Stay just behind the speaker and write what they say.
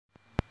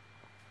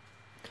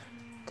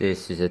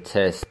This is a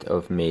test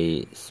of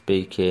me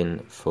speaking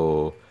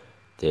for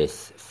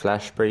this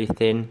flash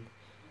breathing.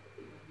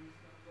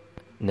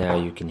 Now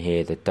you can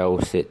hear the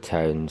dulcet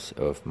tones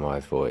of my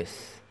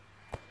voice.